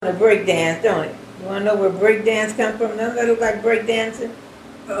A break dance, don't it? You want to know where break dance come from? Doesn't that look like break dancing?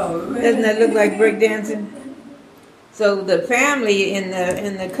 Oh, Doesn't that look like break dancing? So the family in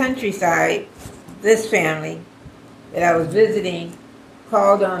the countryside, this family that I was visiting,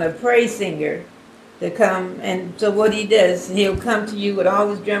 called on a praise singer to come. And so what he does, he'll come to you with all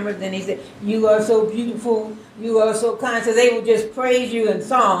his drummers, and he said, "You are so beautiful. You are so kind." So they would just praise you in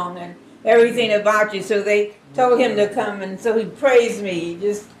song and everything about you. So they told him to come, and so he praised me.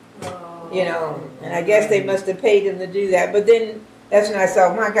 Just and I guess they must have paid him to do that. But then that's when I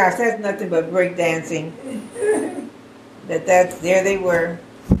saw, my gosh, that's nothing but break dancing. That's there they were,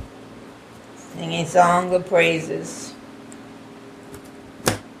 singing songs of praises.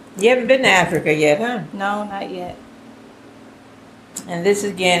 You haven't been to Africa yet, huh? No, not yet. And this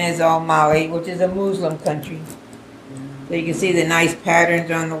again is all Mali, which is a Muslim country. So you can see the nice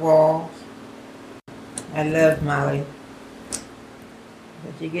patterns on the walls. I love Mali.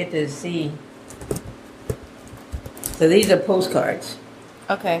 But you get to see. So these are postcards.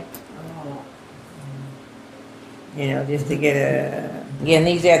 Okay. Just to get again,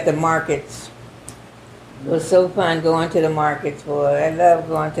 these are at the markets. It was so fun going to the markets, boy. I love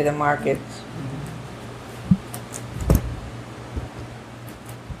going to the markets.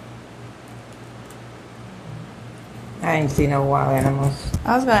 I ain't seen no wild animals.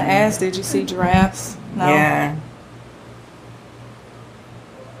 I was going to ask, did you see giraffes? No. Yeah.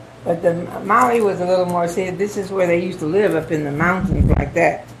 But the Mali was a little more, see, this is where they used to live, up in the mountains like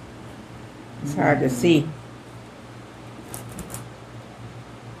that. It's hard to see.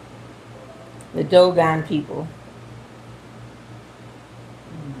 The Dogon people.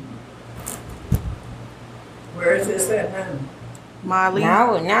 where is this at now? Mali.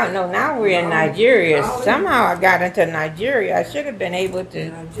 Now we're in Nigeria. Mali. Somehow I got into Nigeria. I should have been able to.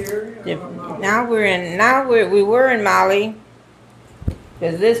 Nigeria? We were in Mali.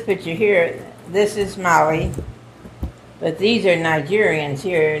 Because this picture here, this is Mali. But these are Nigerians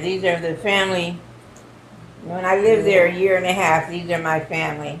here. These are the family. When I lived there a year and a half, these are my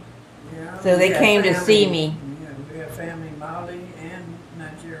family. Yeah, So they came to see me. Yeah, we have family in Mali and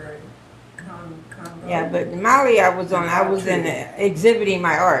Nigeria. Congo. Yeah, but Mali I was in exhibiting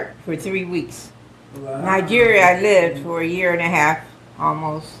my art for 3 weeks. Wow. Nigeria I lived for a year and a half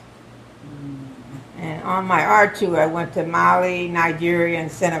almost. And on my art tour I went to Mali, Nigeria,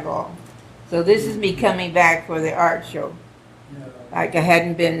 and Senegal. So this is me coming back for the art show. Like I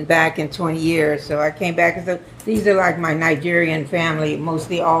hadn't been back in 20 years, so I came back. And so these are like my Nigerian family,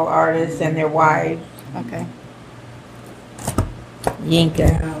 mostly all artists and their wives. Okay.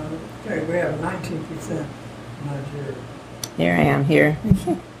 Yinka. Okay, we have 19% Nigeria. Here I am here.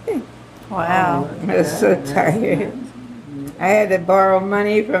 Wow. I was so tired. I had to borrow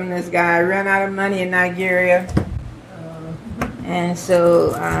money from this guy. I ran out of money in Nigeria. And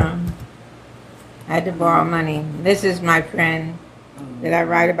so I had to borrow money. This is my friend that I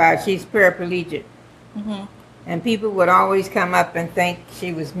write about. She's paraplegic. Mm-hmm. And people would always come up and think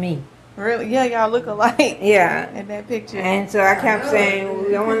she was me. Really? Yeah, y'all look alike. Yeah. In that picture. And so I kept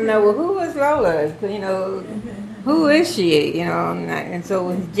saying, I want to know, well, who is Lola? Who is she? And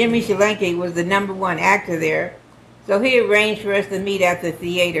so Jimmy Shalenke was the #1 actor there. So he arranged for us to meet at the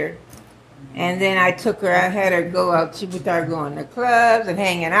theater. And then I had her go out. She would start going to clubs and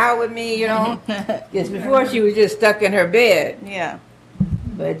hanging out with me, Because before she was just stuck in her bed. Yeah.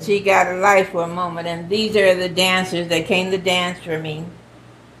 But she got a life for a moment. And these are the dancers that came to dance for me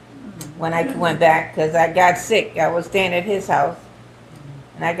when I went back. Because I got sick. I was staying at his house.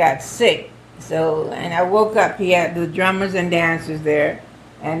 And I got sick. And I woke up. He had the drummers and dancers there.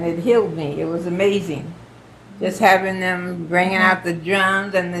 And it healed me. It was amazing. Just having them bringing out the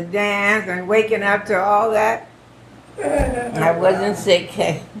drums and the dance and waking up to all that. I wasn't sick.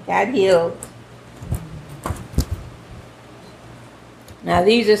 I got healed. Now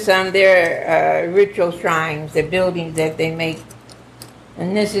these are some of their ritual shrines, the buildings that they make.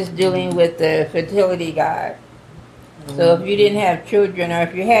 And this is dealing with the fertility god. So if you didn't have children, or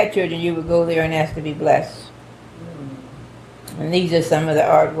if you had children, you would go there and ask to be blessed. And these are some of the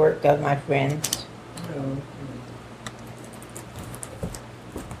artwork of my friends.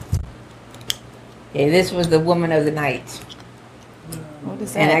 Okay, this was the woman of the night. What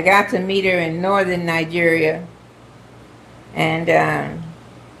is that? And I got to meet her in northern Nigeria. And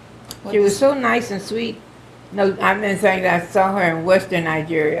she was so nice and sweet. No, I've been saying that I saw her in western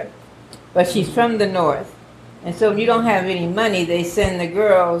Nigeria. But she's from the north. And so when you don't have any money, they send the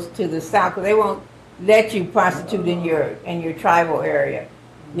girls to the south. Because they won't let you prostitute in your tribal area.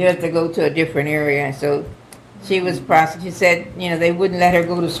 You have to go to a different area. And so she was prostitute. She said, they wouldn't let her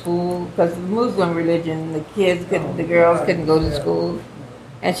go to school because the Muslim religion, the girls couldn't go to school.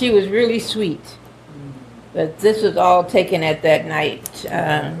 And she was really sweet. But this was all taken at that night.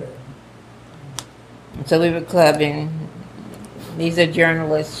 So we were clubbing. These are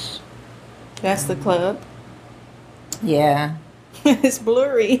journalists. That's the club. Yeah. It's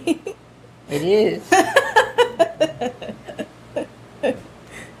blurry. It is.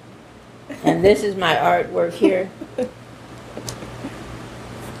 And this is my artwork here.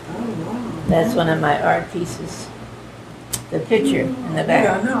 That's one of my art pieces. The picture in the back.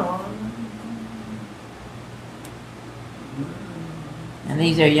 Yeah, I know. And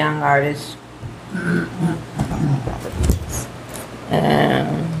these are young artists.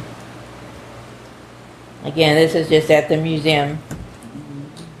 Again, this is just at the museum.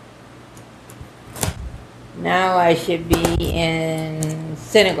 Now I should be in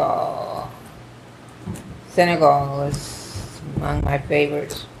Senegal. Senegal is among my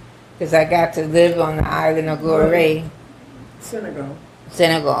favorites because I got to live on the island of Gorée, Senegal.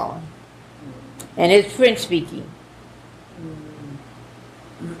 Senegal. And it's French speaking.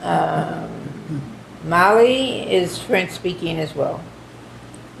 Mali is French speaking as well.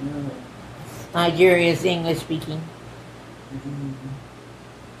 Nigeria is English speaking.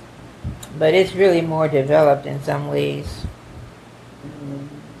 But it's really more developed in some ways.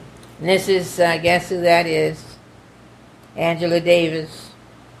 And this is, guess who that is? Angela Davis.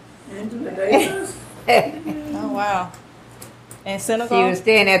 Angela Davis? Oh, wow. And She Senegal? was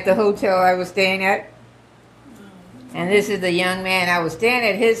staying at the hotel I was staying at. And this is the young man. I was staying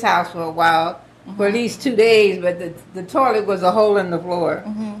at his house for a while, for at least 2 days, but the toilet was a hole in the floor.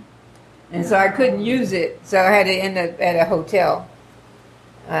 And so I couldn't use it, so I had to end up at a hotel.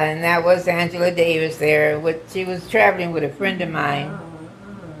 And that was Angela Davis there. She was traveling with a friend of mine.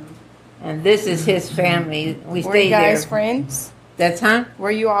 And this is his family. We Were you stayed guys there. friends? That's huh?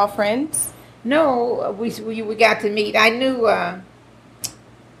 Were you all friends? No, we got to meet. I knew when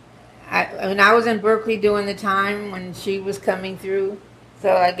I was in Berkeley during the time when she was coming through,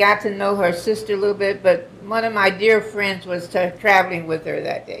 so I got to know her sister a little bit. But one of my dear friends was traveling with her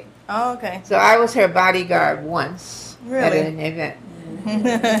that day. Oh, okay. So I was her bodyguard once Really? at an event.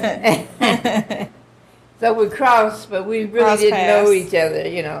 So we crossed, but we really Crossed didn't know paths. each other,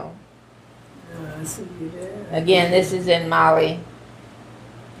 you know. I see you there. Again, this is in Mali.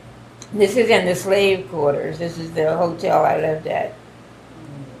 This is in the slave quarters. This is the hotel I lived at.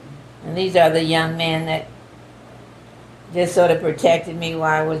 And these are the young men that just sort of protected me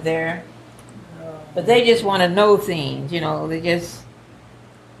while I was there. But they just want to know things, you know. They just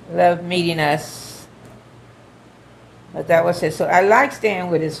loved meeting us. But that was it. So I liked staying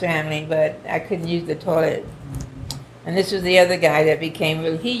with his family, but I couldn't use the toilet. And this was the other guy that became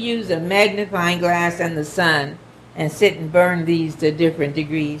real. He used a magnifying glass and the sun and sit and burn these to different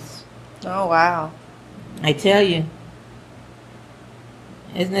degrees. Oh, wow. I tell you.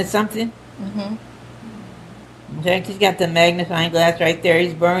 Isn't it something? Mm-hmm. In fact, he's got the magnifying glass right there.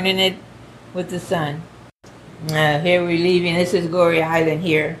 He's burning it with the sun. Here we're leaving. This is Gorée Island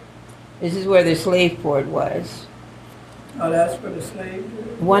here. This is where the slave port was. Oh, that's for the slave?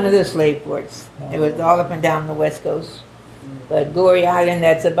 One of the slave ports. It was all up and down the west coast. But Gorée Island,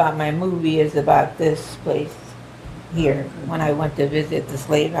 that's about my movie, is about this place here when I went to visit the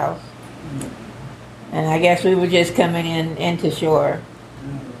slave house. And I guess we were just coming into shore.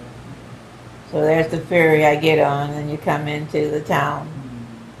 So there's the ferry I get on, and you come into the town.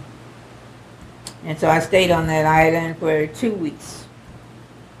 And so I stayed on that island for 2 weeks.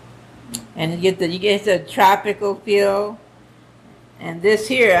 And you get the tropical feel. And this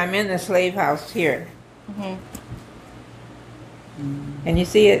here, I'm in the slave house here. Mm-hmm. Can you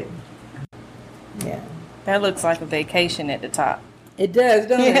see it? Yeah. That looks like a vacation at the top. It does,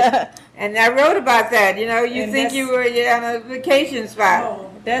 doesn't it? And I wrote about that. You know, you And think you were on a vacation spot.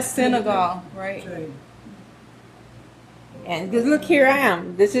 Oh, That's Senegal, right? okay. And 'cause look, here I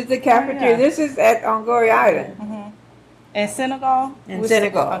am. This is the cafeteria. Yeah. This is at on Gorée Island Mm-hmm. And Senegal? in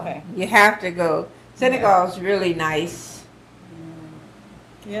Senegal. Okay. You have to go. Senegal is really nice.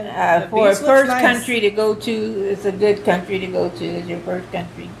 Yeah. The For a beach looks first nice. country to go to, it's a good country to go to. It's your first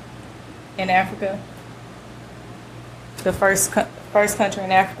country. In Africa? The first country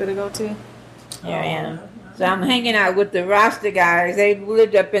in Africa to go to? Here I am. So I'm hanging out with the Rasta guys. They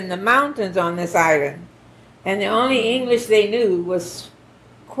lived up in the mountains on this island. And the only English they knew was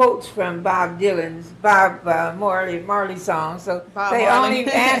quotes from Bob Marley songs. So Bob they Marley.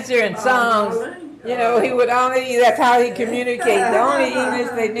 only answer in songs. You know, he would only, that's how he communicated. The only English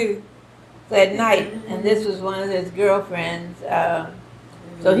they knew. So at night, and this was one of his girlfriends.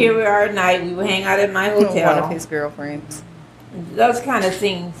 So here we are at night. We would hang out at my One hotel. of his girlfriends. Those kind of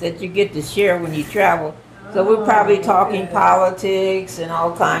things that you get to share when you travel. So we're probably talking politics and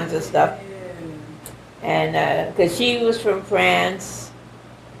all kinds of stuff. And because she was from France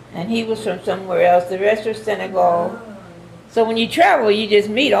and he was from somewhere else, the rest are Senegal. So when you travel, you just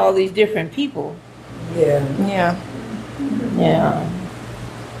meet all these different people. Yeah. Yeah. Yeah.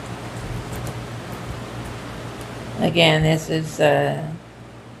 Again, this is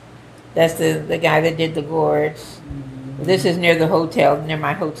that's the guy that did the gourds. This is near the hotel, near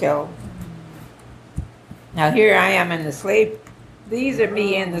my hotel. Now here I am in the slave. These are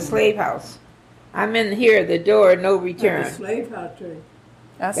me in the slave house. I'm in here, the door, no return. The slave house tree.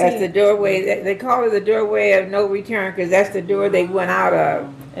 That's the doorway. They call it the doorway of no return because that's the door they went out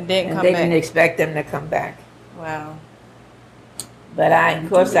of. And didn't come they back. didn't expect them to come back. Wow. But of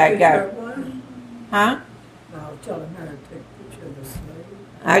course, I got, huh? I was telling her to take a picture of the slave.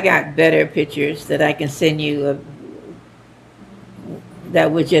 I got better pictures that I can send you of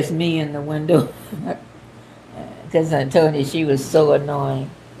that was just me in the window. Because I told you she was so annoying.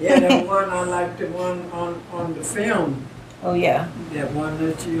 Yeah, the one I like, the one on the film. Oh yeah. That one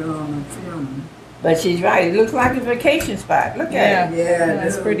that you on the film. But she's right. It looks like a vacation spot. Look at it. Yeah,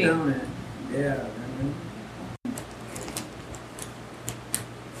 that's pretty. Don't it? Yeah.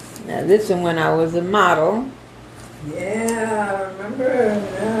 Now this one when I was a model. Yeah, I remember.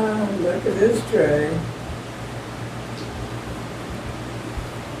 Yeah, look at this tray.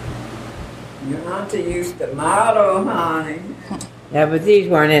 Your auntie used to model, honey. Yeah, but these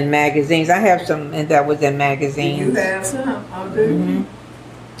weren't in magazines. I have some that was in Do magazines. you have some? Oh, do you? Mhm.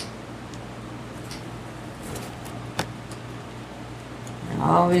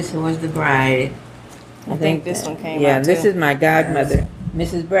 Always was the bride. I think this one came Yeah, out this too. is my godmother,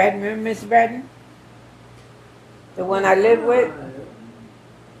 Mrs. Braden. Remember Mrs. Braden? The one I lived with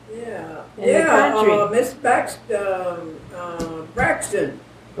Yeah. in the country. Miss Braxton.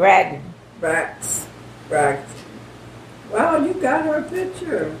 Braden. Braxton. Wow, you got her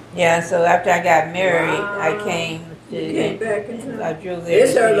picture. Yeah. So after I got married, Wow. I came to. You came back in time. I drove there.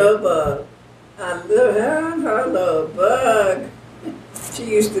 It's her little bug. I love her little bug. She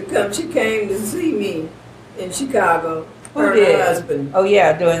used to come. She came to see me in Chicago. Who Her did? and her husband. Oh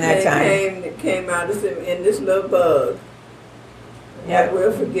yeah, during that time. They came out to see me in this little bug. Yeah. I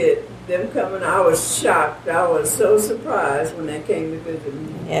will forget them coming. I was shocked. I was so surprised when they came to visit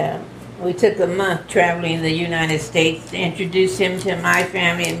me. Yeah. We took a month traveling in the United States to introduce him to my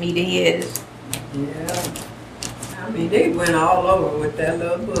family and me to his. Yeah. I mean, they went all over with that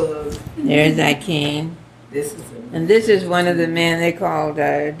little bug. There's that king. This is And this is one of the men they called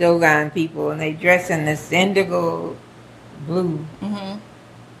Dogon people, and they dress in this indigo blue. Mm-hmm.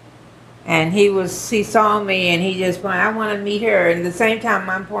 And he saw me, and he just went, I want to meet her. And at the same time,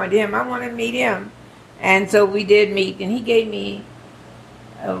 I'm pointing to him, I want to meet him. And so we did meet, and he gave me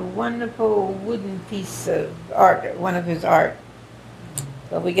a wonderful wooden piece of art, one of his art.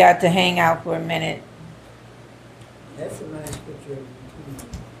 But we got to hang out for a minute. That's a nice picture of you.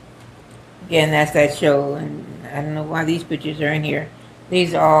 Again, that's that show, and I don't know why these pictures are in here.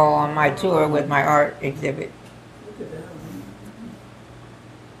 These are all on my tour with my art exhibit. Look at that one.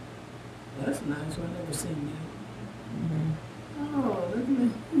 That's nice. I've never seen that. Oh, look at me.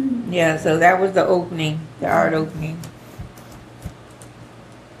 Yeah, so that was the opening, the art opening.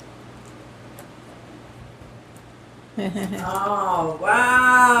 Oh,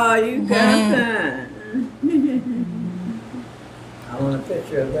 wow. You got that. I want a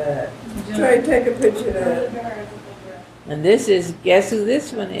picture of that. Trey, take a picture of that. And this is, guess who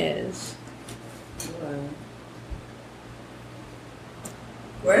this one is? Wow.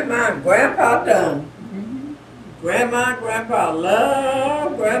 Grandma and Grandpa done. Grandma and Grandpa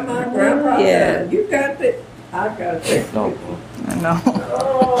love Grandma and Grandpa Yeah. done. You got the, I got this. I know.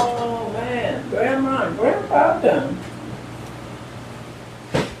 Oh, man. Grandma and Grandpa done.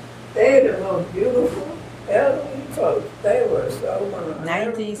 They're the most beautiful elderly folks. They were so wonderful.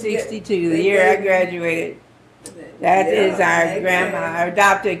 1962, the year I graduated. That is our our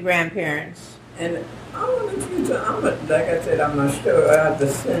adopted grandparents. And I wonder if you, like I said, I'm not sure. I have to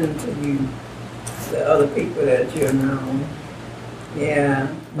send to you the other people that you know.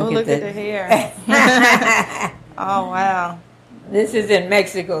 Yeah. Oh, look at the hair. Oh, wow. This is in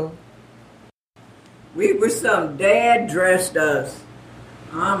Mexico. We were some dad dressed us.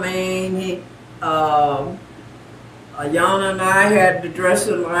 I mean, Ayana and I had to dress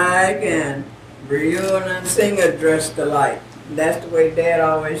alike, and Riua and Singer dressed alike. That's the way Dad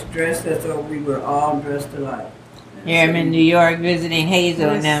always dressed us, so we were all dressed alike. Yeah, I'm in New York visiting Hazel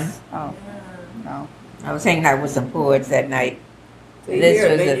and them. Oh, no. I was hanging out with some poets that night. See This here,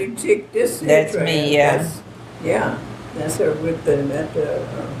 was then a- you take this. that's picture, me, yeah. Yeah, that's her with the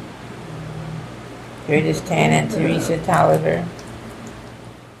Curtis Tan and Teresa Tolliver.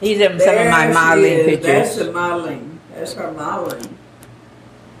 These are some of my There she modeling is. pictures. That's the modeling. That's her modeling.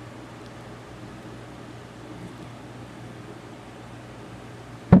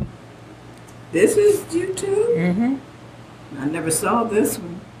 This is you too? Mm-hmm. I never saw this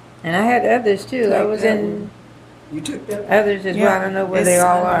one. And I had others too. Like I was that in one. You took that one? others as well. I don't know where they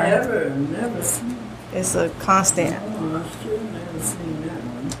all are. Never seen. It's a constant. Oh, I still never seen that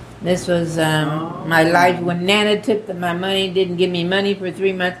one. This was my life when Nana took my money, didn't give me money for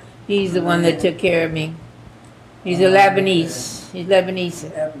 3 months. He's the one that took care of me. He's a Lebanese. He's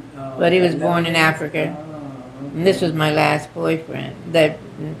Lebanese, but he was born in Africa. And this was my last boyfriend. That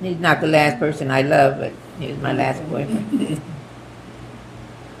he's not the last person I love, but he was my last boyfriend.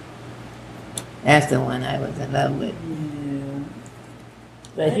 That's the one I was in love with. Yeah.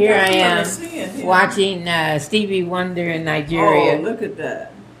 But here I am watching Stevie Wonder in Nigeria. Oh, look at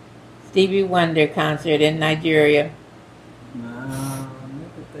that. Stevie Wonder concert in Nigeria. Wow,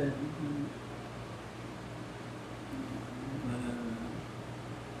 look at that.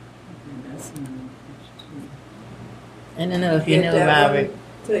 That's a nice picture too. I don't know if you Get know that Robert. one.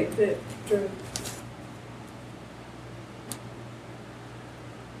 Take that picture.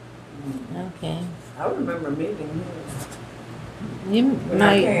 Okay. I remember meeting him You when I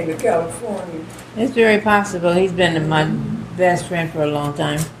might. came to California. It's very possible. He's been my best friend for a long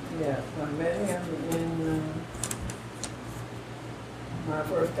time. Yeah, I met him when I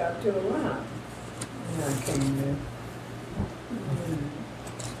first got to Atlanta. When I came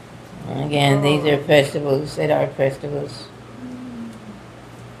there. Again, these are festivals, at art festivals.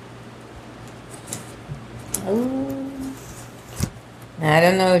 Ooh. Now, I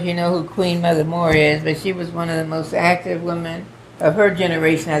don't know if you know who Queen Mother Moore is, but she was one of the most active women of her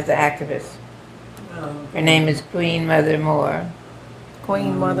generation as an activist. Oh. Her name is Queen Mother Moore.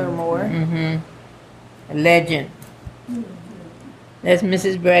 Queen Mother Moore. Mm-hmm. A legend. That's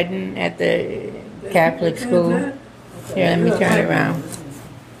Mrs. Breton at the Catholic school. Here, let me turn it around.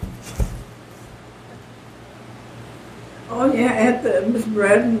 Oh yeah, at the Miss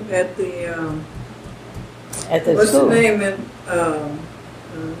Braden at the At the what's school. the name in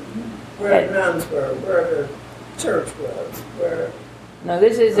where nuns were, where the church was, where No,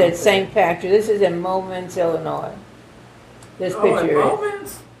 this is at St. Patrick. This is in Moments, Illinois. This in picture is.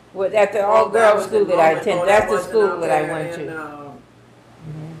 Moments? At the Oh, that all-girls was school in that I Moments. attended. Oh, That's the wasn't school out that I there went to. in,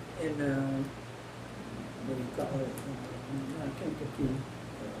 what do you call it? I can't confuse.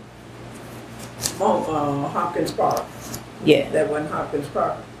 Hopkins Park. Yeah. That wasn't Hopkins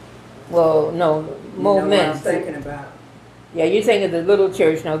Park. Well, no, You know what I'm Moments. thinking about. Yeah, you're thinking of the little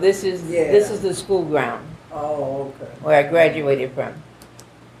church. No, this is the school ground Oh, okay. where I graduated from.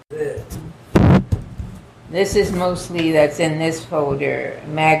 Good. This is mostly that's in this folder: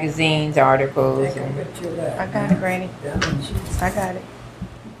 magazines, articles. Take a And picture of that. I got it, Granny. Yeah. I got it.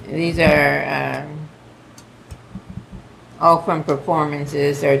 these are all from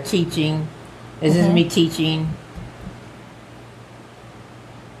performances or teaching. This is me teaching.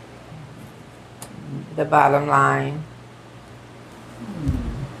 The bottom line.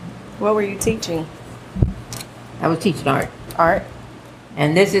 What were you teaching? I was teaching art. Art?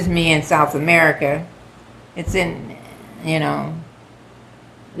 And this is me in South America. It's in,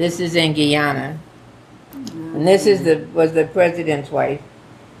 this is in Guyana. And this is was the president's wife.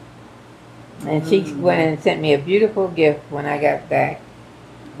 And she went and sent me a beautiful gift when I got back.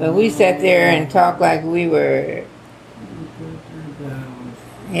 But we sat there and talked like we were,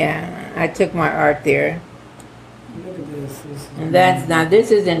 I took my art there. Look at this. And this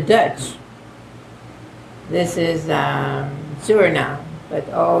is in Dutch. This is Suriname, but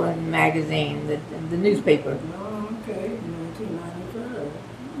all in the magazine, the newspaper. Oh, okay. 1995.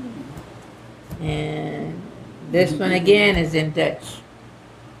 And this one again is in Dutch.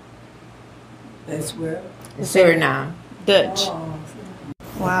 That's where? Suriname. Dutch. Oh,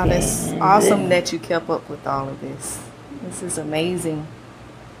 Wow, that's Okay. awesome that you kept up with all of this. This is amazing.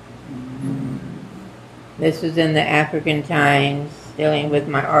 This was in the African Times, dealing with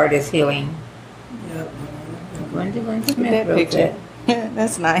my artist healing. yep. Wonder when Look at Smith that wrote picture. that.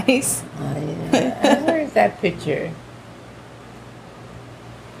 That's nice. Yeah. Where is that picture?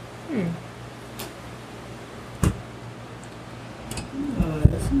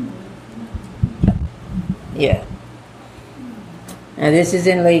 Yeah. Now this is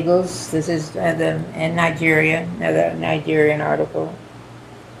in Lagos. This is in Nigeria, another Nigerian article.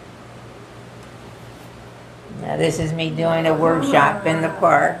 Now this is me doing a workshop in the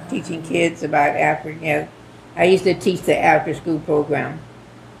park, teaching kids about Africa. I used to teach the after-school program.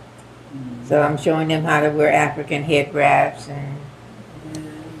 So I'm showing them how to wear African head wraps and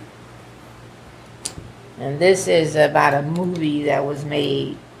And this is about a movie that was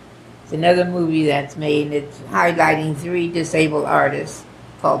made. It's another movie that's made, and it's highlighting 3 disabled artists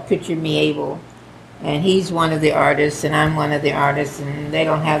called Picture Me Able. And he's one of the artists, and I'm one of the artists, and they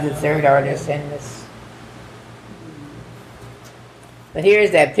don't have the third artist in this. But here's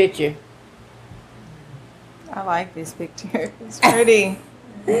that picture. I like this picture. It's pretty.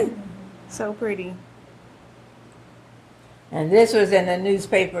 So pretty. And this was in the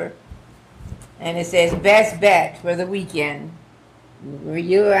newspaper, and it says, best bet for the weekend.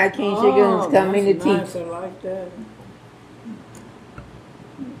 Riua, I can't Shagun's coming to nice. teach. I like that.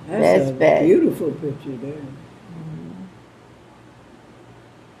 That's That's a bad. beautiful picture there.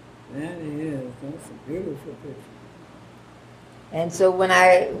 That is. That's a beautiful picture. And so when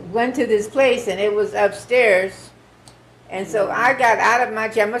I went to this place, and it was upstairs, and so I got out of my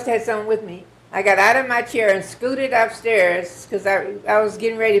chair. I must have had someone with me. I got out of my chair and scooted upstairs because I was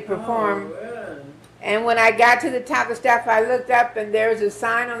getting ready to perform. Oh, yeah. And when I got to the top of the steps, I looked up, and there was a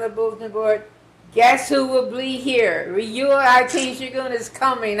sign on the bulletin board, guess who will be here? Riua IT Shagun is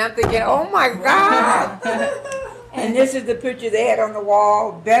coming. I'm thinking, oh my God. And this is the picture they had on the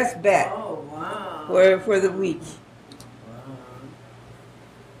wall, best bet Oh, wow. for the week.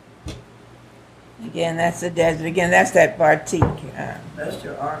 Wow. Again, that's the desert. Again, that's that batik. That's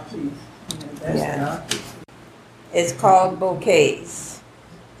your art piece. That's Yeah. the art piece. It's called bouquets.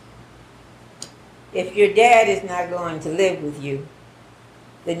 If your dad is not going to live with you,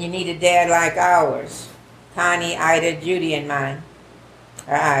 then you need a dad like ours. Connie, Ida, Judy, and mine.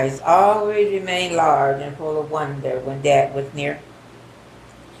 Our eyes always remained large and full of wonder when Dad was near.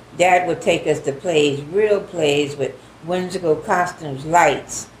 Dad would take us to plays, real plays with whimsical costumes,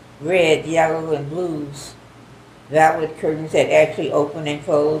 lights, red, yellow, and blues. Velvet curtains that actually opened and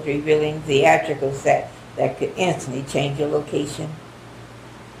closed, revealing theatrical set that could instantly change your location.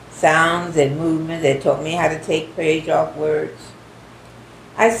 Sounds and movement that taught me how to take page off words.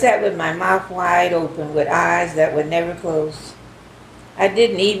 I sat with my mouth wide open with eyes that would never close. I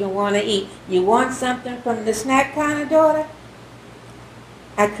didn't even want to eat. You want something from the snack counter, daughter?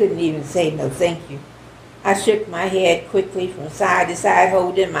 I couldn't even say no thank you. I shook my head quickly from side to side,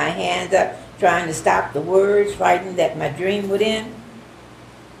 holding my hands up, trying to stop the words, frightened that my dream would end.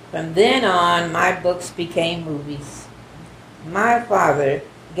 From then on, my books became movies. My father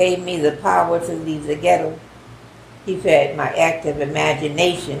gave me the power to leave the ghetto. He fed my active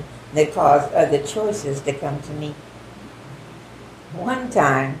imagination that caused other choices to come to me. One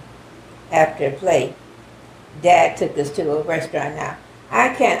time, after a play, Dad took us to a restaurant. Now, I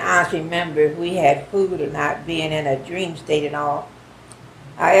can't honestly remember if we had food or not, being in a dream state and all.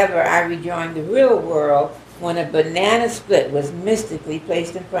 However, I rejoined the real world when a banana split was mystically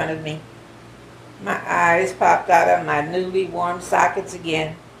placed in front of me. My eyes popped out of my newly warmed sockets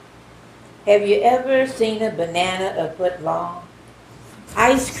again. Have you ever seen a banana a foot long?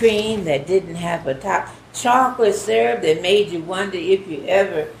 Ice cream that didn't have a top. Chocolate syrup that made you wonder if you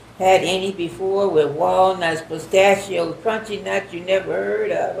ever had any before, with walnuts, pistachios, crunchy nuts you never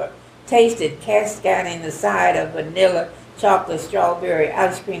heard of, or tasted cascading the side of vanilla, chocolate, strawberry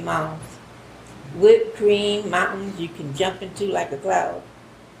ice cream mounds. Whipped cream mountains you can jump into like a cloud.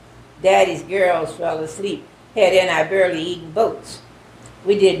 Daddy's girls fell asleep. Had and I barely eaten boats.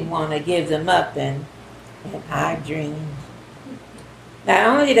 We didn't want to give them up, and I dreamed. Not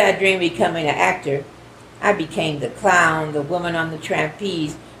only did I dream becoming an actor, I became the clown, the woman on the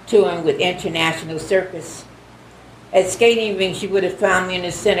trapeze, touring with international circus. At skating rinks, you would have found me in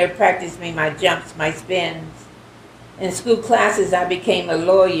the center practicing my jumps, my spins. In school classes, I became a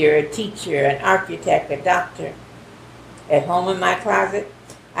lawyer, a teacher, an architect, a doctor. At home in my closet,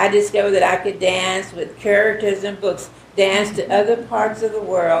 I discovered that I could dance with characters in books, dance to other parts of the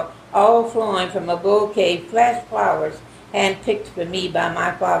world, all flowing from a bouquet of fresh flowers hand-picked for me by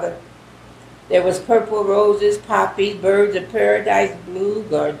my father. There was purple roses, poppies, birds of paradise, blue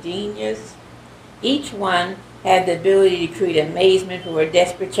gardenias. Each one had the ability to create amazement for a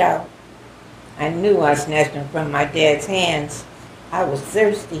desperate child. I knew I snatched them from my dad's hands. I was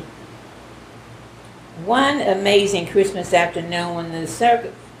thirsty. One amazing Christmas afternoon, when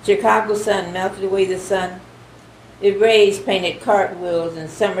the Chicago sun melted away the sun, the rays painted cartwheels and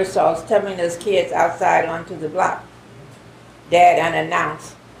somersaults, tumbling us kids outside onto the block. Dad,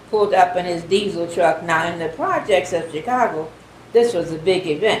 unannounced, pulled up in his diesel truck. Now, in the projects of Chicago, this was a big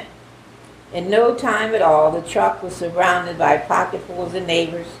event. In no time at all, the truck was surrounded by pocketfuls of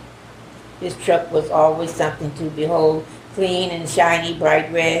neighbors. His truck was always something to behold, clean and shiny,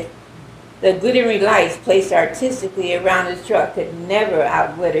 bright red. The glittering lights placed artistically around his truck could never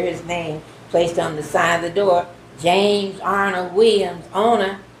outglitter his name, placed on the side of the door, James Arnold Williams,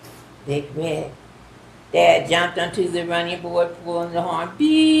 owner, Big Red. Dad jumped onto the running board, pulling the horn.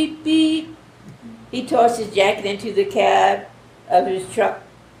 Beep, beep. He tossed his jacket into the cab of his truck.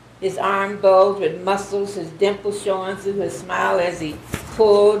 His arm bulged with muscles, his dimples showing through his smile as he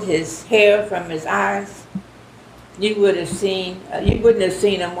pulled his hair from his eyes. You wouldn't have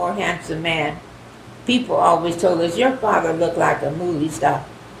seen a more handsome man. People always told us, your father looked like a movie star.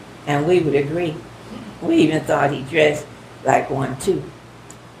 And we would agree. We even thought he dressed like one too.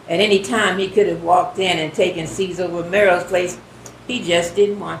 At any time he could have walked in and taken Cecil Romero's place. He just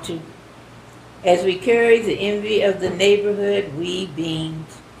didn't want to. As we carried the envy of the neighborhood, we beamed.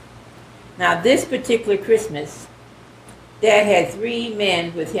 Now this particular Christmas, Dad had 3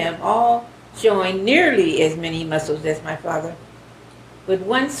 men with him, all showing nearly as many muscles as my father. With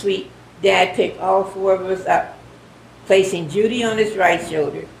one sweep, Dad picked all 4 of us up, placing Judy on his right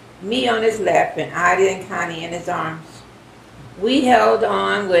shoulder, me on his left, and Ida and Connie in his arms. We held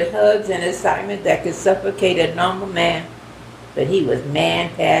on with hugs and excitement that could suffocate a normal man, but he was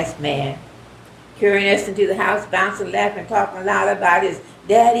man past man. Carrying us into the house, bouncing, laughing, talking loud about his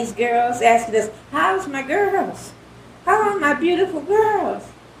daddy's girls, asking us, how's my girls? How are my beautiful girls?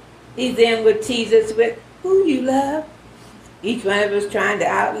 He then would tease us with, who you love? Each one of us trying to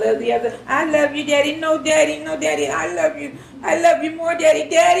outlove the other. I love you, Daddy. No, Daddy. No, Daddy. I love you. I love you more, Daddy.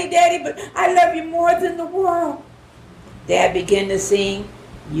 Daddy, Daddy. But I love you more than the world. Dad began to sing,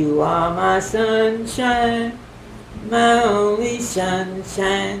 you are my sunshine, my only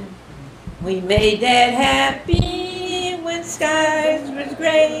sunshine. We made Dad happy when skies was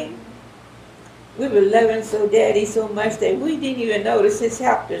gray. We were loving Daddy so much that we didn't even notice his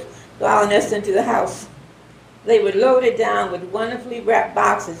helpers following us into the house. They were loaded down with wonderfully wrapped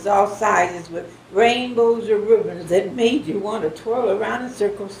boxes, all sizes, with rainbows of ribbons that made you want to twirl around in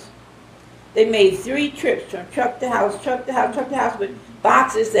circles. They made 3 trips from truck to house, truck to house, truck to house, with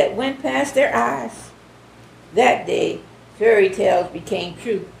boxes that went past their eyes. That day, fairy tales became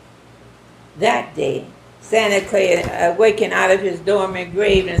true. That day, Santa Claus awakened out of his dormant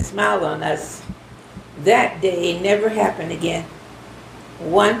grave and smiled on us. That day never happened again.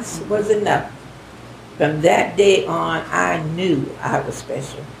 Once was enough. From that day on, I knew I was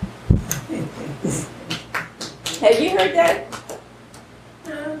special. Have you heard that?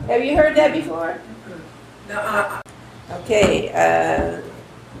 Have you heard that before? No. Okay.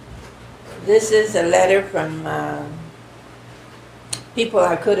 This is a letter from people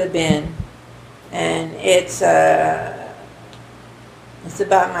I could have been, and it's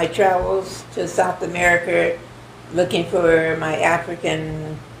about my travels to South America, looking for my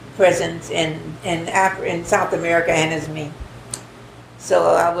African presence in South America and as me.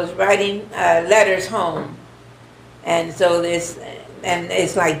 So I was writing letters home, and so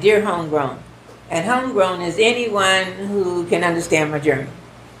it's like dear homegrown, and homegrown is anyone who can understand my journey.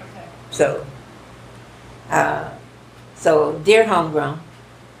 Okay. So dear homegrown,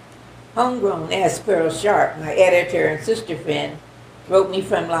 as Pearl Sharp, my editor and sister friend, wrote me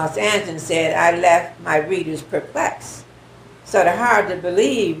from Los Angeles and said, I left my readers perplexed. Sort of hard to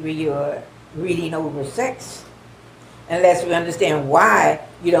believe you're reading over sex, unless we understand why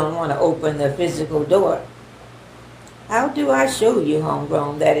you don't want to open the physical door. How do I show you,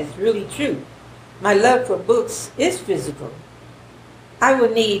 homegrown, that it's really true? My love for books is physical. I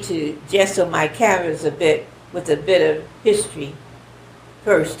would need to jostle my canvas a bit with a bit of history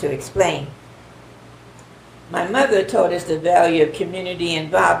first to explain. My mother taught us the value of community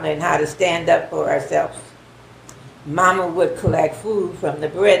involvement and how to stand up for ourselves. Mama would collect food from the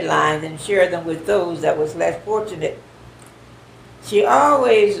bread lines and share them with those that was less fortunate. She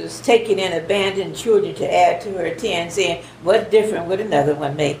always was taking in abandoned children to add to her tin, saying, what difference would another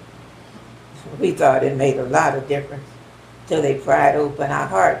one make? We thought it made a lot of difference till they pried open our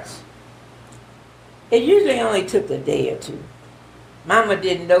hearts. It usually only took a day or 2. Mama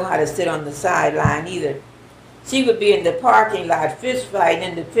didn't know how to sit on the sideline either. She would be in the parking lot fist fighting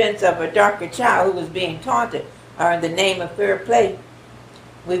in defense of a darker child who was being taunted, or in the name of fair play.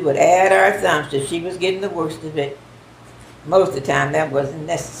 We would add our thumbs if she was getting the worst of it. Most of the time that wasn't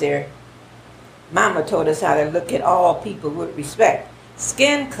necessary. Mama taught us how to look at all people with respect.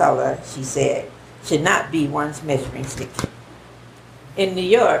 Skin color, she said, should not be one's measuring stick. In New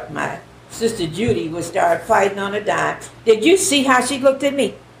York, my sister Judy would start fighting on a dime. Did you see how she looked at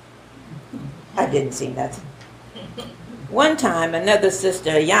me? I didn't see nothing. One time, another sister,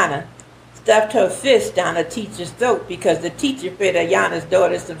 Ayana, stuffed her fist down a teacher's throat because the teacher fed Ayana's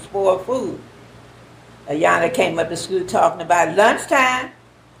daughter some spoiled food. Ayana came up to school talking about lunchtime.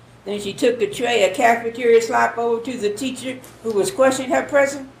 Then she took a tray of cafeteria slop over to the teacher who was questioning her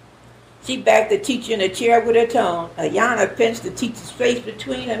presence. She backed the teacher in a chair with her tongue. Ayana pinched the teacher's face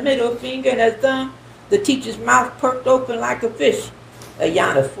between her middle finger and her thumb, The teacher's mouth perked open like a fish.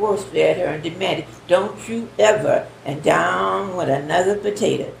 Ayana force-fed her and demanded, "Don't you ever," and down went another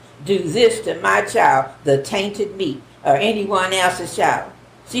potato, "do this to my child, the tainted meat, or anyone else's child."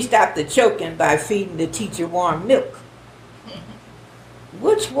 She stopped the choking by feeding the teacher warm milk.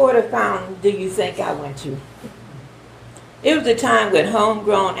 Which water fountain do you think I went to? It was a time when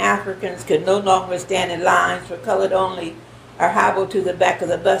homegrown Africans could no longer stand in lines for colored only or hobble to the back of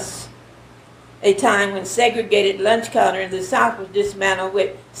the bus. A time when segregated lunch counter in the South was dismantled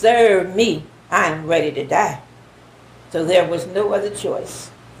with, "Serve me, I am ready to die." So there was no other choice.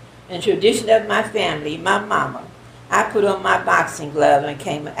 In tradition of my family, my mama, I put on my boxing glove and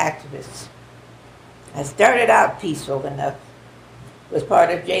became an activist. I started out peaceful enough. Was part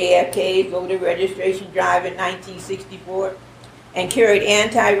of JFK's voter registration drive in 1964 and carried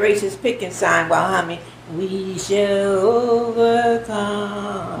anti-racist picket sign while humming, "We shall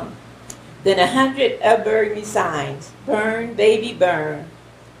overcome." Then 100 burgundy signs, "Burn, baby, burn,"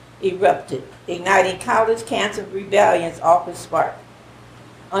 erupted, igniting college campus rebellion's office spark.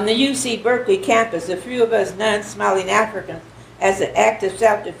 On the UC Berkeley campus, a few of us non-smiling Africans, as an act of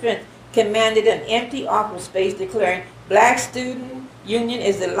self-defense, commanded an empty office space declaring, "Black Student Union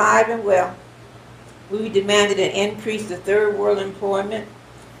is alive and well." We demanded an increase of third world employment,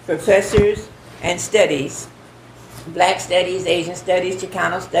 professors, and studies. Black studies, Asian studies,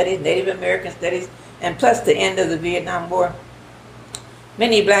 Chicano studies, Native American studies, and plus the end of the Vietnam War.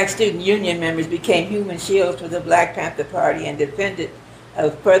 Many Black Student Union members became human shields for the Black Panther Party and defended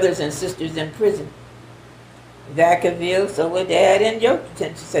of brothers and sisters in prison. Vacaville, Soledad, and Yoke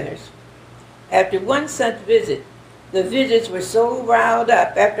detention centers. After one such visit, the visitors were so riled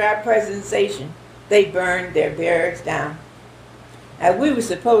up after our presentation, they burned their barracks down. Now, we were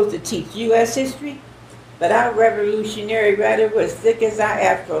supposed to teach U.S. history, but our revolutionary rhetoric was thick as our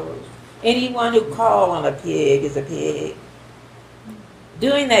afros. Anyone who called on a pig is a pig.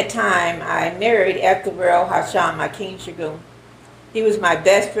 During that time, I married Ethelbert Hasham Akin Shagun. He was my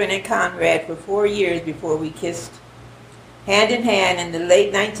best friend and comrade for 4 years before we kissed. Hand in hand in the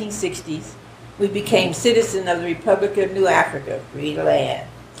late 1960s, we became citizens of the Republic of New Africa, free land,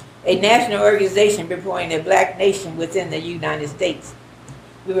 a national organization representing a black nation within the United States.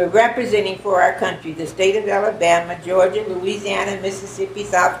 We were representing for our country the state of Alabama, Georgia, Louisiana, Mississippi,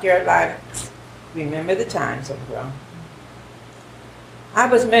 South Carolina. Remember the times, I'm grown. I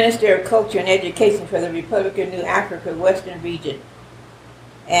was Minister of Culture and Education for the Republic of New Africa Western Region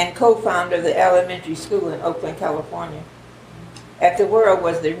and co-founder of the elementary school in Oakland, California. After World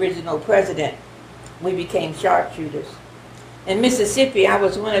was the original president, we became sharpshooters. In Mississippi, I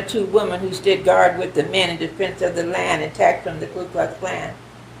was one of 2 women who stood guard with the men in defense of the land attacked from the Ku Klux Klan.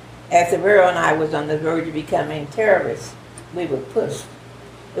 After World and I was on the verge of becoming terrorists, we were pushed.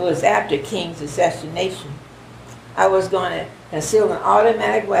 It was after King's assassination. I was going to conceal an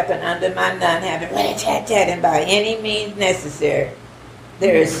automatic weapon under my nun habit, rat-tat-tat, and by any means necessary.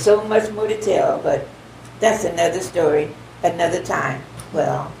 There is so much more to tell, but that's another story, another time.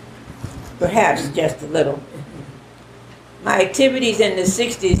 Well, perhaps just a little. My activities in the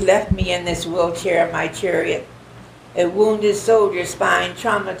 60s left me in this wheelchair of my chariot, a wounded soldier spine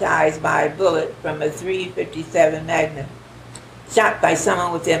traumatized by a bullet from a .357 Magnum, shot by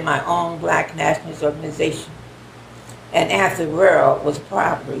someone within my own black nationalist organization. And after World was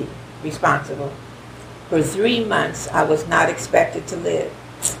probably responsible. For 3 months, I was not expected to live.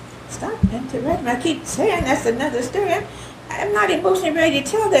 Stop interrupting. I keep saying that's another story. I'm not emotionally ready to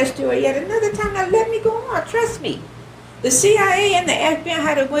tell that story yet. Another time, now let me go on. Trust me. The CIA and the FBI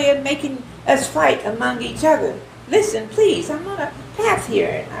had a way of making us fight among each other. Listen, please, I'm on a path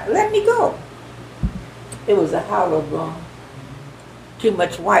here. Let me go. It was a hollow room. Too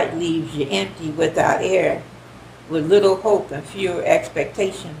much white leaves you empty without air, with little hope and fewer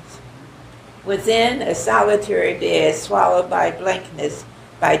expectations. Within, a solitary bed swallowed by blankness,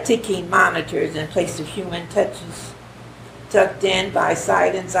 by ticking monitors in place of human touches. Tucked in by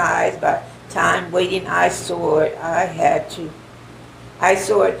silence eyes, by time waiting, I soared. I had to. I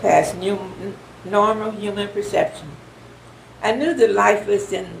soared past normal human perception. I knew the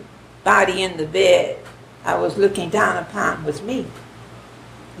lifeless body in the bed I was looking down upon was me.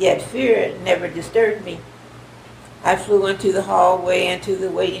 Yet fear never disturbed me. I flew into the hallway, into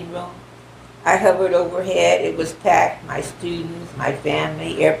the waiting room. I hovered overhead. It was packed. My students, my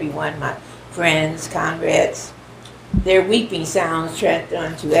family, everyone, my friends, comrades. Their weeping sounds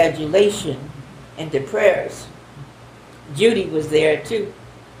transformed to adulation and to prayers. Judy was there too.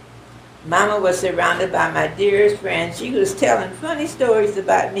 Mama was surrounded by my dearest friends. She was telling funny stories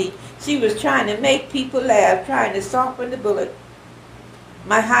about me. She was trying to make people laugh, trying to soften the bullet.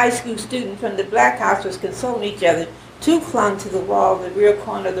 My high school student from the black house was consoling each other. Two clung to the wall of the rear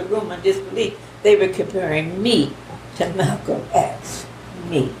corner of the room in disbelief. They were comparing me to Malcolm X.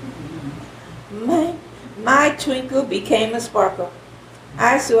 Me. My twinkle became a sparkle.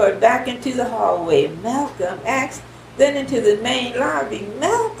 I soared back into the hallway. Malcolm X. Then into the main lobby.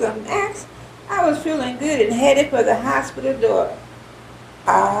 Malcolm X. I was feeling good and headed for the hospital door.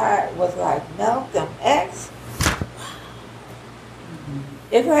 I was like, Malcolm X?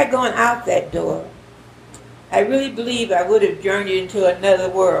 If I had gone out that door, I really believe I would have journeyed into another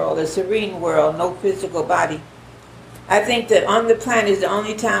world, a serene world, no physical body. I think that on the planet is the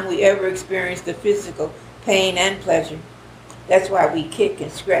only time we ever experience the physical pain and pleasure. That's why we kick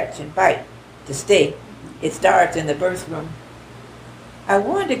and scratch and bite to stay. It starts in the birth room. I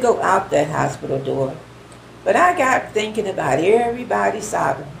wanted to go out that hospital door, but I got thinking about everybody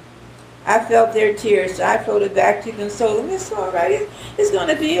sobbing. I felt their tears, so I floated back to console them. It's all right. It's going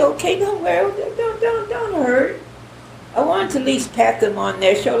to be okay. Don't worry. Don't hurt. I wanted to at least pat them on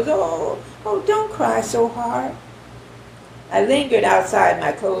their shoulders. Oh, don't cry so hard. I lingered outside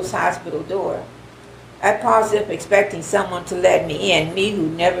my closed hospital door. I paused up expecting someone to let me in, me who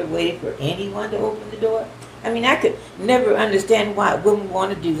never waited for anyone to open the door. I mean, I could never understand why women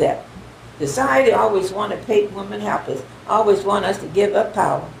want to do that. Society always want to make women helpless, always want us to give up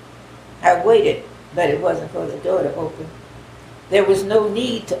power. I waited, but it wasn't for the door to open. There was no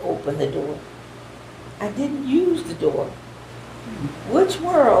need to open the door. I didn't use the door. Which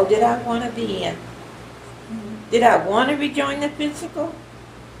world did I want to be in? Did I want to rejoin the physical?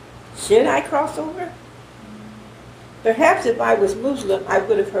 Should I cross over? Perhaps if I was Muslim, I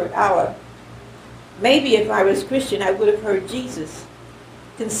would have heard Allah. Maybe if I was Christian, I would have heard Jesus.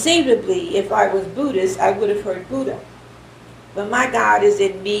 Conceivably, if I was Buddhist, I would have heard Buddha. But my God is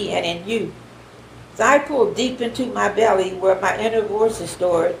in me and in you. So I pulled deep into my belly where my inner voice is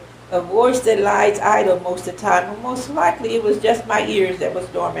stored, a voice that lies idle most of the time, and most likely it was just my ears that was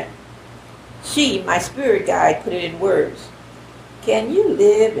dormant. She, my spirit guide, put it in words. Can you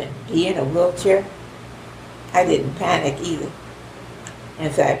live and be in a wheelchair? I didn't panic either.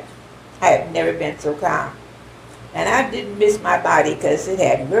 In fact, I have never been so calm. And I didn't miss my body because it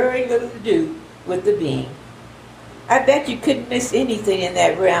had very little to do with the being. I bet you couldn't miss anything in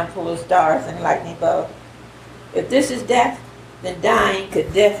that realm full of stars and lightning bolts. If this is death, then dying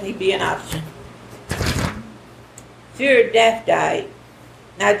could definitely be an option. Fear of death died,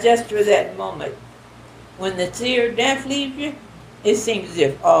 not just for that moment. When the fear of death leaves you, it seems as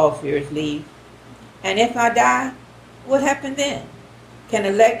if all fears leave. And if I die, what happened then? Can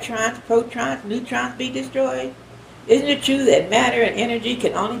electrons, protons, neutrons be destroyed? Isn't it true that matter and energy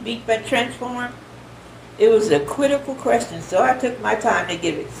can only be transformed? It was a critical question, so I took my time to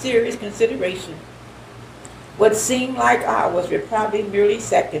give it serious consideration. What seemed like hours were probably merely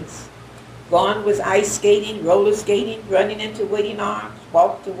seconds. Gone was ice skating, roller skating, running into waiting arms,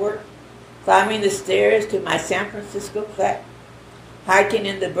 walk to work, climbing the stairs to my San Francisco flat, hiking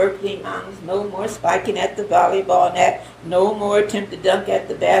in the Berkeley Mountains, no more spiking at the volleyball net, no more attempt to dunk at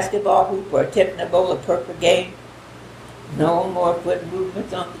the basketball hoop or attempting to bowl a perfect game, no more foot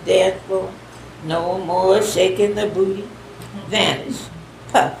movements on the dance floor, no more shaking the booty. Vanished.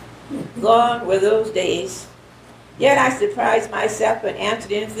 Puff. Gone were those days. Yet I surprised myself and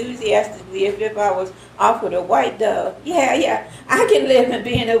answered enthusiastically as if I was offered a white dove. Yeah, I can live and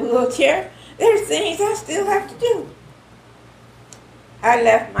be in a wheelchair. There's things I still have to do. I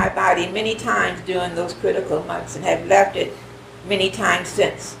left my body many times during those critical months and have left it many times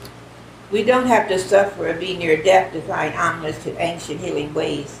since. We don't have to suffer or be near death to find ominous to ancient healing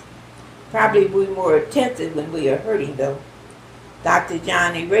ways. Probably we're more attentive when we are hurting, though. Dr.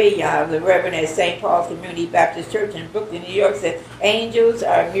 Johnny Ray, the Reverend at St. Paul's Community Baptist Church in Brooklyn, New York, said, angels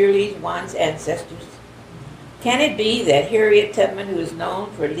are merely one's ancestors. Can it be that Harriet Tubman, who is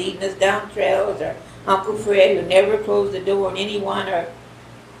known for leading us down trails, or Uncle Fred, who never closed the door on anyone, or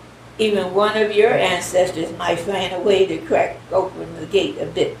even one of your ancestors might find a way to crack open the gate a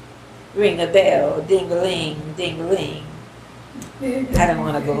bit, ring a bell, ding-a-ling, ding-a-ling. I don't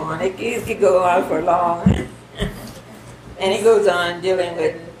want to go on. It could go on for long. And it goes on dealing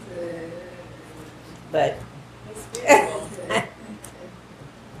with, but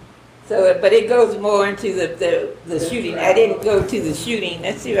so, but it goes more into the shooting. I didn't go to the shooting.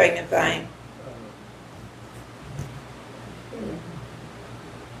 Let's see if I can find.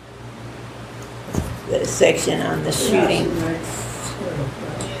 The section on the shooting.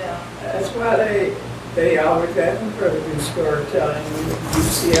 Yeah, that's why they always have them for the good storytelling.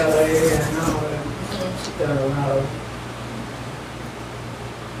 UCLA and all that. Done a lot of.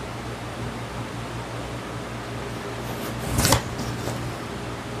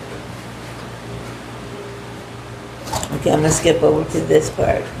 Okay, I'm going to skip over to this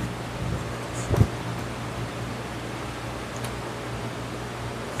part.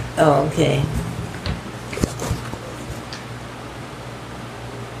 Oh, okay.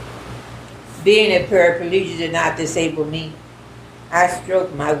 Being a paraplegic did not disable me. I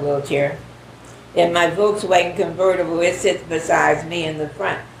stroked my wheelchair. In my Volkswagen convertible, it sits beside me in the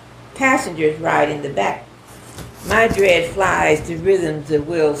front. Passengers ride in the back. My dread flies to rhythms of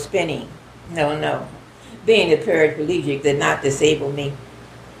wheels spinning. No. Being a paraplegic did not disable me.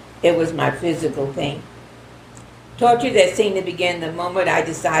 It was my physical pain. Torture that seemed to begin the moment I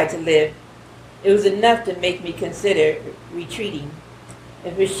decided to live. It was enough to make me consider retreating.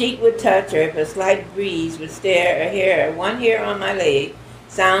 If a sheet would touch, or if a slight breeze would stir a hair, one hair on my leg,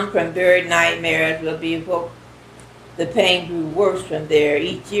 sound from buried nightmares will be evoked. The pain grew worse from there.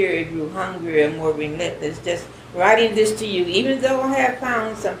 Each year it grew hungrier and more relentless. Just writing this to you, even though I have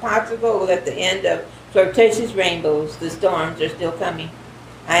found some pots of gold at the end of flirtatious rainbows, the storms are still coming.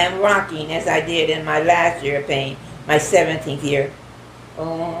 I am rocking as I did in my last year of pain, my 17th year.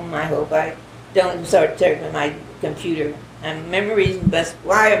 Oh, I hope I don't start turning my computer. And memories, but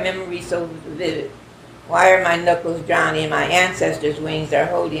why are memories so vivid? Why are my knuckles drowning? My ancestors' wings are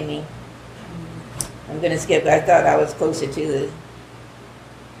holding me. I'm going to skip. I thought I was closer to this.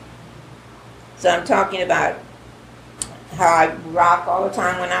 So I'm talking about how I rock all the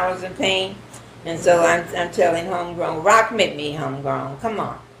time when I was in pain. And so I'm telling homegrown, rock with me, homegrown. Come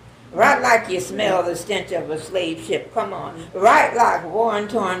on. Rock like you smell the stench of a slave ship. Come on. Rock like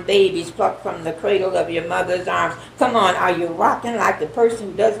worn-torn babies plucked from the cradle of your mother's arms. Come on. Are you rocking like the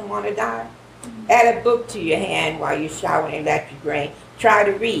person who doesn't want to die? Add a book to your hand while you're showering electric rain. Try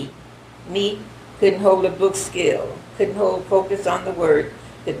to read. Me, couldn't hold a book still. Couldn't hold focus on the word.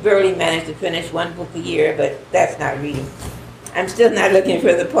 Could barely manage to finish one book a year, but that's not reading. I'm still not looking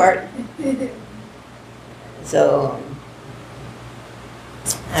for the part. So,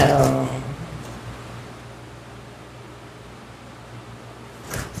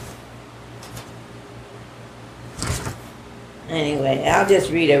 anyway, I'll just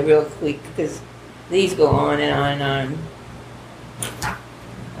read it real quick because these go on and on and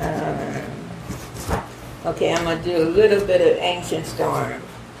on. Okay, I'm going to do a little bit of Ancient Storm.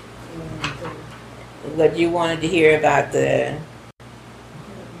 What you wanted to hear about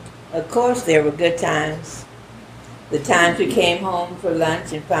Of course, there were good times. The times we came home for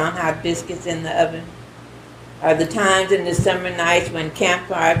lunch and found hot biscuits in the oven. Or the times in the summer nights when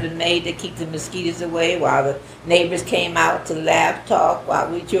campfires were made to keep the mosquitoes away while the neighbors came out to laugh, talk, while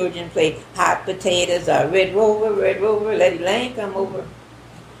we children played hot potatoes or Red Rover, let Elaine come over.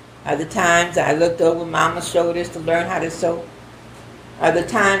 Or the times I looked over Mama's shoulders to learn how to sew. Or the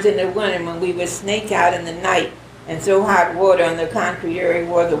times in the winter when we would snake out in the night and throw hot water on the concrete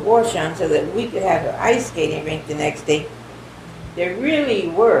area where the wash on so that we could have an ice skating rink the next day. There really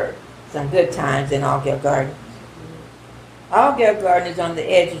were some good times in Allgale Gardens. Allgale Gardens is on the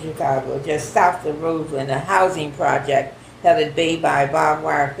edge of Chicago, just south of Roseland, a housing project held at bay by a barbed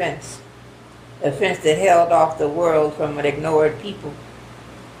wire fence. A fence that held off the world from an ignored people.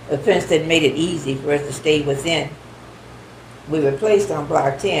 A fence that made it easy for us to stay within. We were placed on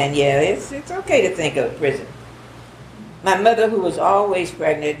Block 10. Yeah, it's okay to think of a prison. My mother, who was always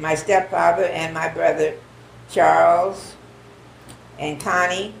pregnant, my stepfather and my brother, Charles and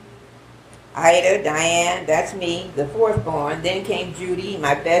Connie, Ida, Diane, that's me, the fourth born. Then came Judy,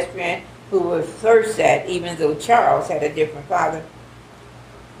 my best friend, who was first set, even though Charles had a different father.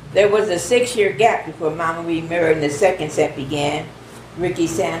 There was a 6-year gap before Mama remarried and the second set began. Ricky,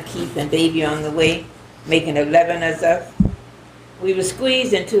 Sam, Keith, and baby on the way, making 11 of us. We were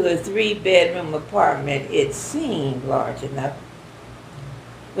squeezed into a 3-bedroom apartment. It seemed large enough.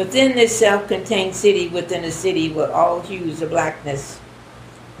 Within this self-contained city, within a city with all hues of blackness,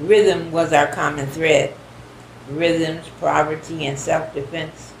 rhythm was our common thread. Rhythms, poverty, and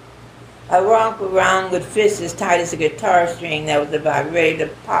self-defense. I walked around with fists as tight as a guitar string that was about ready to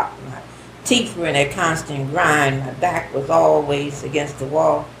pop. My teeth were in a constant grind. My back was always against the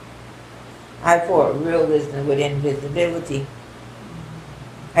wall. I fought realism with invisibility.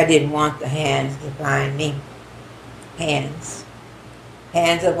 I didn't want the hands to find me. Hands.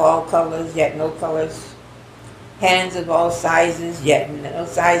 Hands of all colors, yet no colors. Hands of all sizes, yet no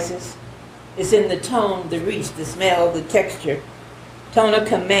sizes. It's in the tone, the reach, the smell, the texture. Tone of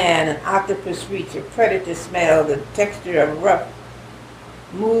command, an octopus reach, a predator smell, the texture of rough.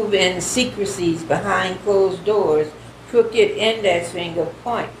 Move in secrecies behind closed doors, crooked index finger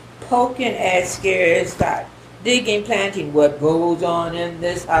point, poking at scared spot. Digging, planting, what goes on in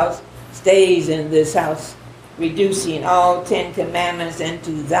this house stays in this house, reducing all 10 commandments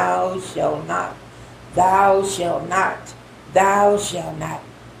into thou shalt not. Thou shalt not. Thou shalt not.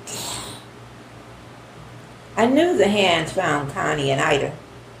 I knew the hands found Connie and Ida.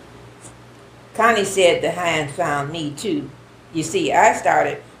 Connie said the hands found me too. You see, I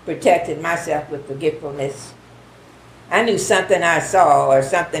started protecting myself with forgetfulness. I knew something I saw or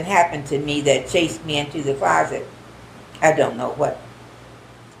something happened to me that chased me into the closet. I don't know what.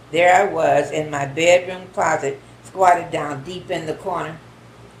 There I was in my bedroom closet, squatted down deep in the corner.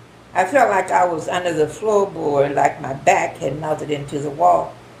 I felt like I was under the floorboard, like my back had melted into the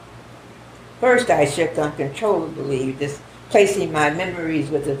wall. First I shook uncontrollably, displacing my memories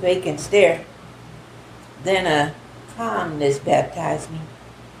with a vacant stare. Then a calmness baptized me.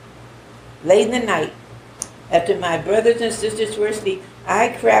 Late in the night, after my brothers and sisters were asleep, I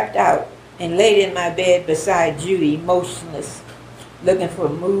crept out and laid in my bed beside Judy, motionless, looking for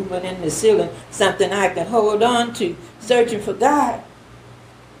movement in the ceiling, something I could hold on to, searching for God.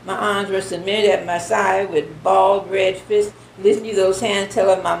 My arms were submitted at my side with bald red fists, listening to those hands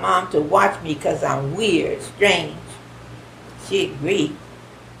telling my mom to watch me because I'm weird, strange. She agreed.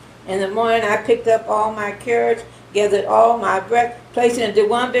 In the morning, I picked up all my courage, gathered all my breath, placed it into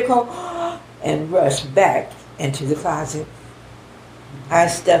one big hole, and rushed back into the closet. I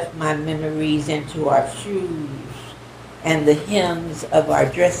stuffed my memories into our shoes and the hems of our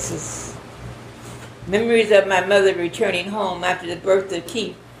dresses. Memories of my mother returning home after the birth of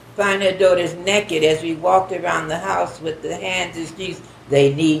Keith, finding her daughters naked as we walked around the house with the hands excused.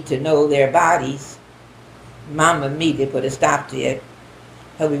 They need to know their bodies. Mama immediately put a stop to it.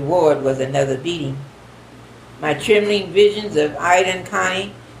 Her reward was another beating. My trembling visions of Ida and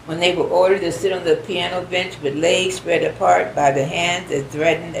Connie, when they were ordered to sit on the piano bench with legs spread apart by the hands that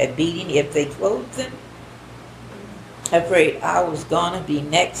threatened a beating if they closed them. Afraid I was gonna be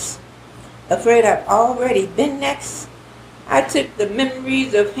next. Afraid I've already been next. I took the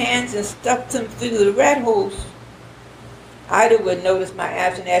memories of hands and stuffed them through the rat holes. Ida would notice my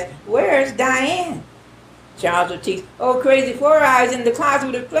absence and ask, "Where's Diane?" Charles would tease, "Oh, crazy four eyes in the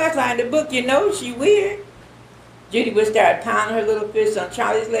closet with a flashlight in the book, you know, she weird." Judy would start pounding her little fist on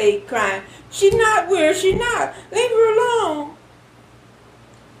Charlie's leg, crying, "She's not weird, she's not. Leave her alone."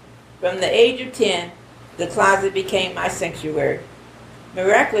 From the age of 10, the closet became my sanctuary.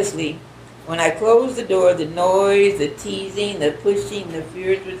 Miraculously, when I closed the door, the noise, the teasing, the pushing, the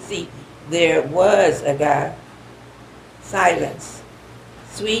fears would cease. There was a God. Silence.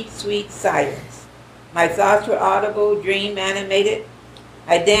 Sweet, sweet silence. My thoughts were audible, dream animated.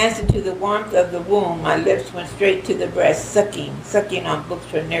 I danced into the warmth of the womb. My lips went straight to the breast, sucking on books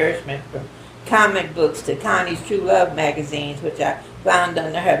for nourishment, from comic books to Connie's True Love magazines, which I found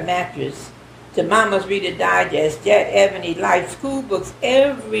under her mattress, to Mama's Reader Digest, Jet Ebony, Life, school books,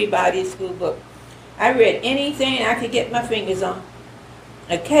 everybody's school book. I read anything I could get my fingers on.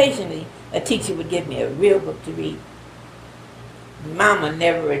 Occasionally, a teacher would give me a real book to read. Mama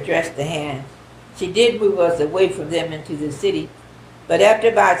never addressed the hands. She did move us away from them into the city. But after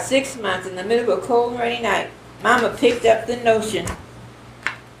about 6 months, in the middle of a cold, rainy night, Mama picked up the notion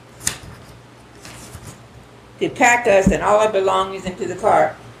to pack us and all our belongings into the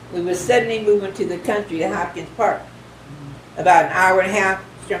car. We were suddenly moving to the country to Hopkins Park, about an hour and a half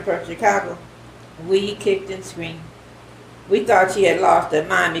from Chicago. We kicked and screamed. We thought she had lost her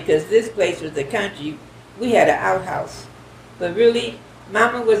mind because this place was the country. We had an outhouse. But really,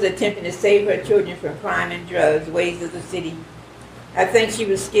 Mama was attempting to save her children from crime and drugs, ways of the city. I think she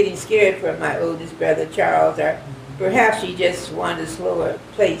was getting scared for my oldest brother, Charles, or perhaps she just wanted a slower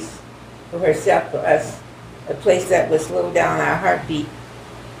place for herself, for us, a place that would slow down our heartbeat.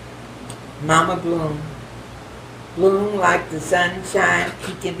 Mama bloomed like the sunshine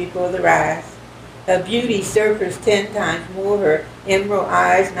peeking before the rise. Her beauty surfaced 10 times more, her emerald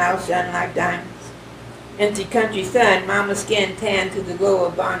eyes now shone like diamonds. In the country sun, Mama's skin tanned to the glow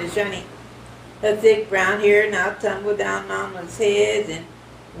of varnish honey. Her thick brown hair now tumbled down Mama's head in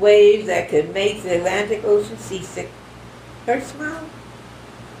waves that could make the Atlantic Ocean seasick. Her smile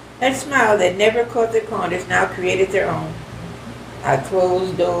that never caught the corners, now created their own. Our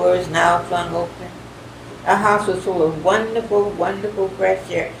closed doors now flung open. Our house was full of wonderful, wonderful fresh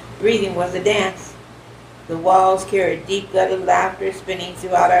air. Breathing was a dance. The walls carried deep gutted laughter spinning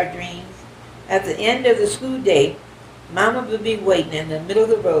throughout our dreams. At the end of the school day, Mama would be waiting in the middle of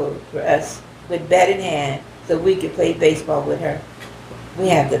the road for us with bat in hand so we could play baseball with her. We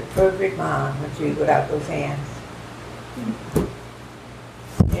had the perfect mom when she was without those hands. You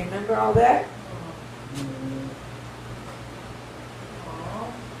remember all that?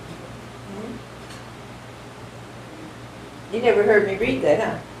 You never heard me read that,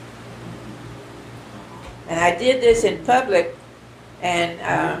 huh? And I did this in public, and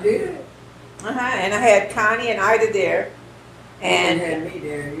And I had Connie and Ida there. And you had me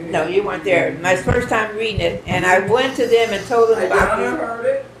there. no, you weren't there. My first time reading it, and I went to them and told them about Donna this. heard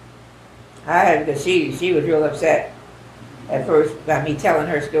it. I had, because she was real upset at first about me telling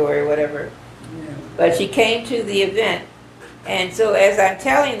her story or whatever. Yeah. But she came to the event, and so as I'm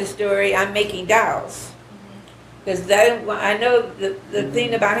telling the story, I'm making dolls. Because I know the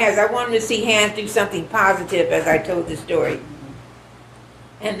thing about hands, I wanted to see hands do something positive as I told the story.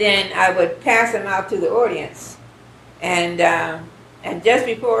 And then I would pass them out to the audience. And just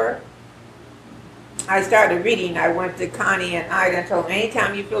before I started reading, I went to Connie and Ida and told them,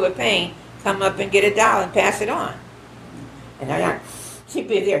 anytime you feel a pain, come up and get a doll and pass it on. And she'd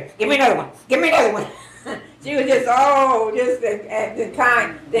be there, give me another one, give me another one. She was just, the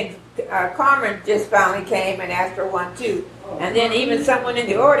kind. Then Carmen just finally came and asked for one too. And then even someone in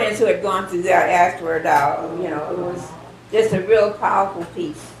the audience who had gone through that asked for a doll. You know, it was just a real powerful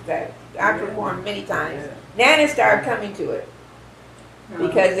piece that I performed many times. Nana started coming to it.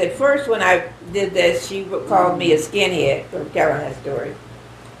 Because at first when I did this, she called me a skinhead for telling that story.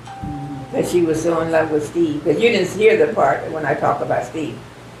 Because she was so in love with Steve. Because you didn't hear the part when I talk about Steve.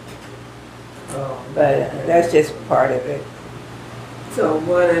 But that's just part of it. So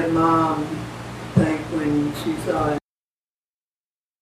what did Mom think when she saw it?